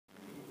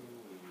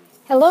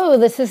Hello,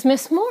 this is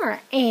Miss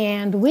Moore,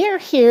 and we're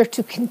here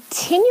to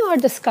continue our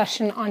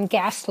discussion on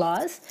gas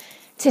laws.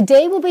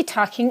 Today we'll be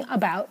talking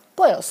about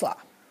Boyle's Law.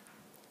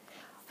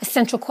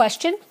 Essential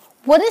question: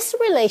 what is the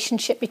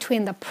relationship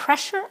between the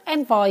pressure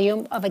and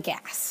volume of a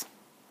gas?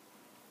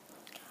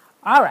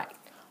 All right,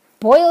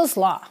 Boyle's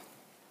Law.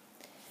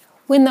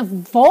 When the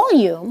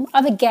volume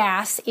of a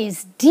gas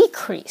is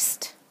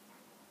decreased,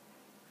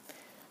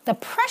 the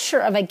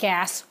pressure of a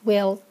gas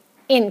will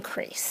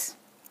increase.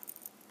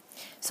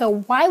 So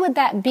why would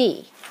that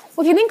be?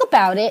 Well, if you think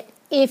about it,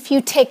 if you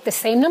take the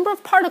same number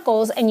of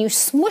particles and you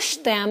smush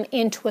them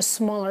into a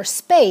smaller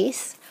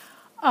space,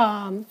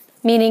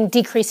 meaning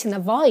decreasing the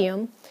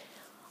volume,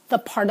 the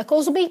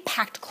particles will be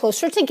packed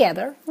closer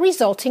together,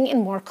 resulting in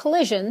more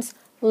collisions,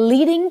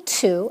 leading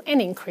to an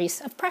increase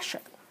of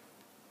pressure.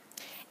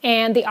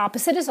 And the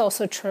opposite is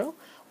also true.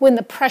 When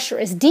the pressure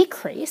is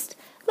decreased,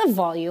 the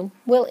volume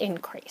will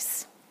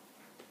increase.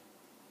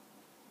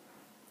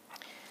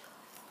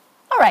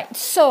 All right,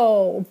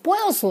 so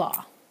Boyle's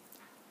Law.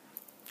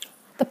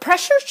 The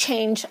pressure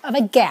change of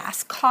a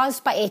gas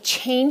caused by a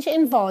change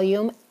in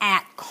volume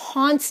at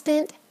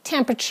constant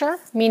temperature,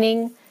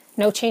 meaning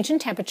no change in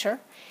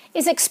temperature,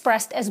 is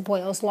expressed as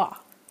Boyle's Law.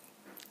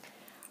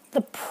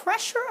 The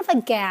pressure of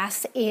a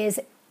gas is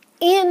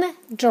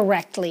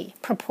indirectly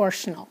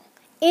proportional,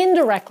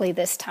 indirectly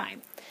this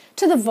time,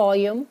 to the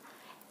volume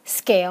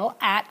scale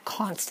at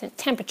constant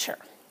temperature.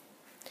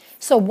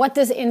 So what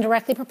does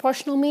indirectly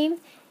proportional mean?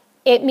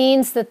 It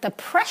means that the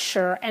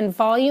pressure and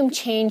volume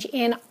change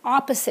in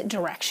opposite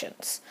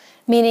directions,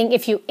 meaning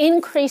if you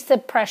increase the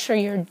pressure,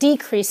 you're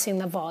decreasing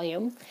the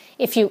volume.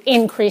 If you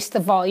increase the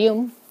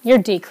volume, you're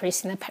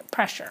decreasing the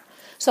pressure.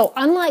 So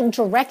unlike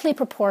directly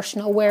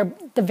proportional, where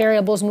the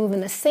variables move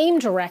in the same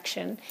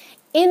direction,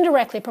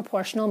 indirectly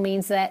proportional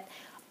means that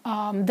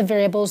the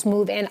variables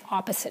move in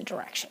opposite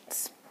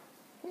directions.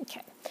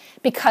 Okay.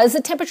 Because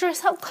the temperature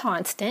is held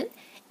constant,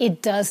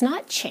 it does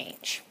not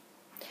change.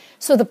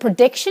 So the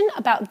prediction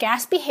about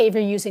gas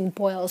behavior using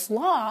Boyle's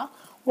Law,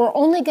 we're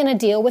only going to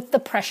deal with the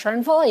pressure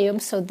and volume.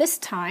 So this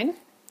time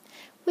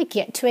we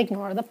get to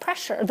ignore the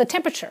pressure, the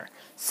temperature.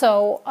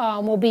 So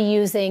we'll be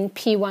using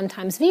P1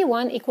 times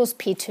V1 equals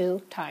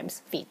P2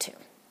 times V2.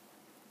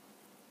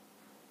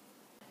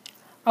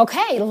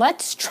 Okay,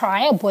 let's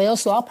try a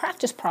Boyle's Law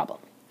practice problem.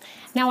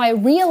 Now I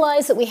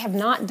realize that we have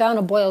not done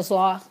a Boyle's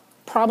Law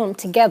problem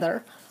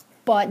together,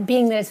 but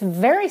being that it's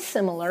very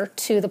similar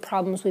to the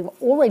problems we've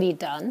already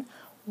done,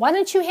 why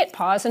don't you hit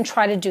pause and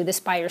try to do this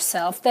by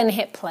yourself, then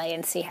hit play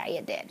and see how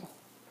you did.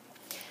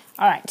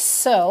 All right,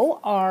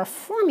 so our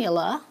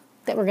formula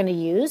that we're going to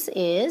use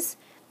is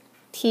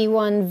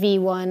T1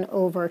 V1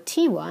 over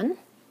T1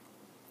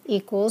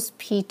 equals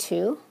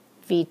P2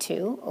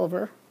 V2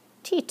 over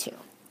T2.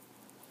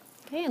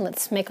 Okay, and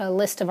let's make a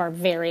list of our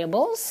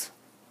variables.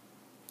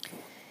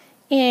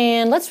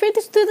 And let's read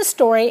this through the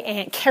story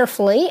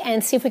carefully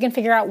and see if we can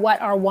figure out what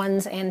our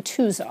 1s and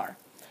 2s are.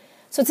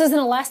 So it says an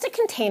elastic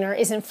container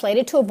is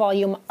inflated to a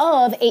volume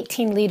of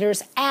 18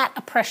 liters at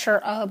a pressure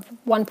of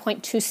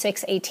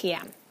 1.26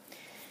 atm.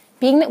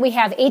 Being that we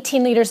have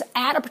 18 liters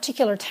at a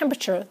particular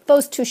temperature,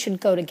 those two should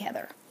go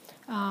together.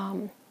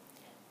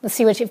 Let's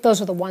see if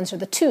those are the 1s or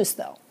the 2s,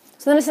 though.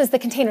 So then it says the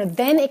container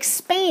then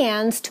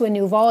expands to a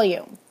new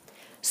volume.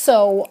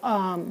 So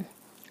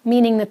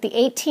meaning that the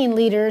 18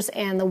 liters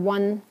and the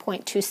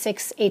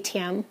 1.26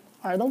 atm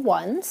are the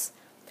 1s.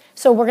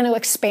 So we're going to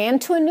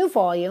expand to a new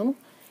volume,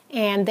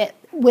 and that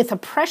with a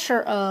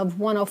pressure of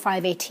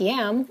 105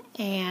 atm,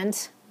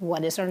 and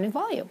what is our new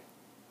volume?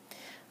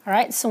 All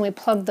right, so when we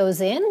plug those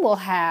in, we'll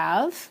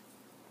have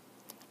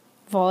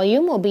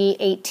volume will be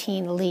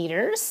 18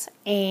 liters,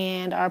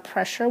 and our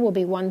pressure will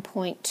be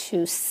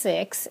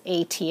 1.26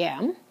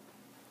 atm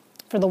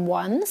for the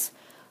 1s.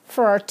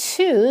 For our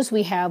 2s,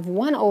 we have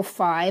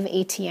 105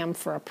 atm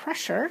for a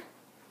pressure,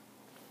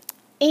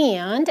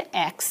 and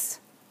X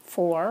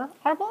for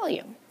our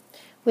volume.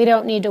 We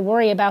don't need to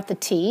worry about the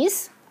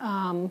T's,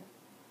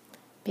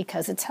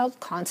 because it's held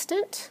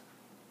constant.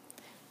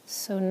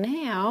 So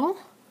now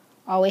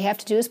all we have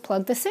to do is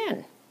plug this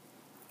in.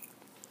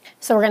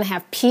 So we're going to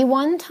have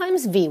P1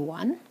 times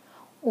V1,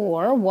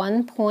 or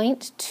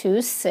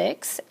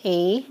 1.26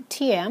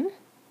 atm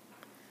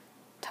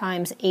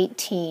times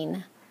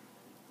 18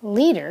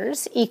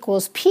 liters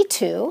equals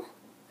P2,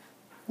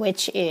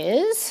 which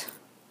is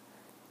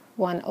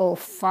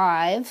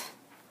 105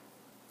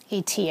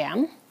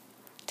 atm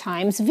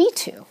times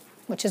V2,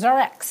 which is our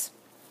X.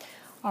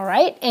 All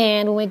right,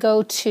 and when we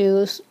go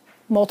to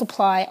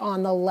multiply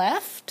on the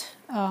left,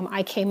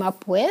 I came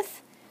up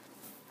with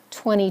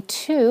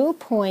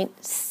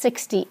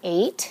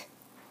 22.68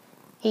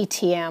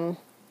 atm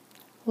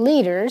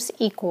liters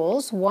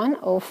equals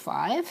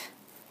 105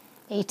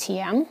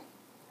 atm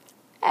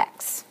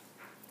X.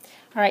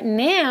 All right,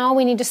 now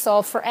we need to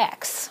solve for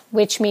X,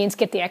 which means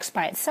get the X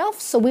by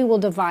itself, so we will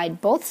divide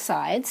both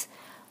sides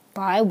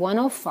by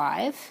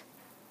 105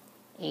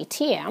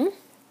 atm.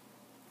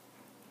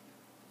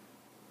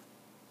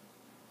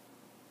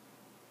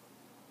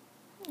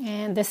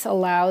 And this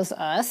allows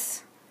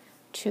us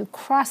to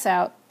cross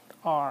out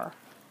are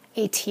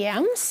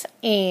ATMs,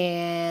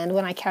 and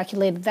when I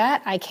calculated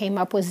that, I came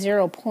up with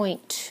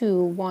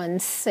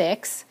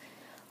 0.216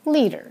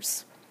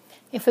 liters.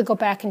 If we go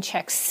back and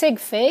check Sig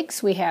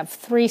Figs, we have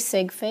 3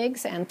 Sig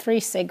Figs and 3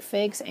 Sig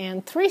Figs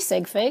and 3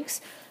 Sig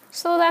Figs,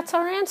 so that's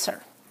our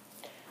answer.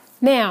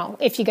 Now,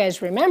 if you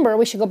guys remember,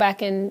 we should go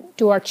back and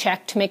do our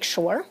check to make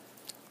sure.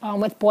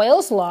 With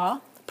Boyle's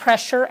Law,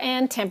 pressure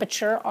and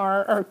temperature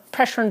or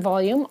pressure and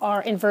volume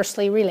are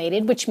inversely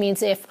related, which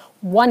means if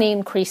one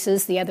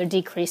increases, the other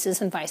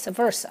decreases, and vice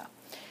versa.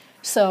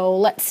 So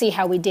let's see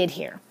how we did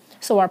here.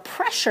 So our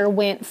pressure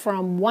went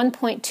from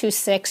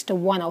 1.26 to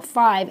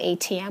 105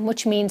 atm,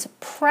 which means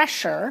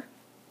pressure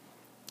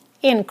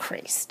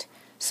increased.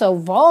 So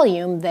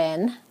volume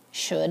then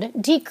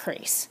should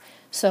decrease.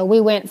 So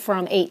we went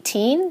from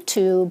 18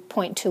 to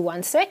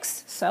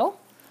 0.216, so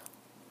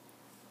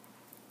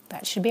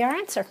that should be our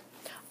answer.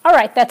 All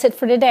right, that's it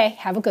for today.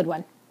 Have a good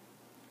one.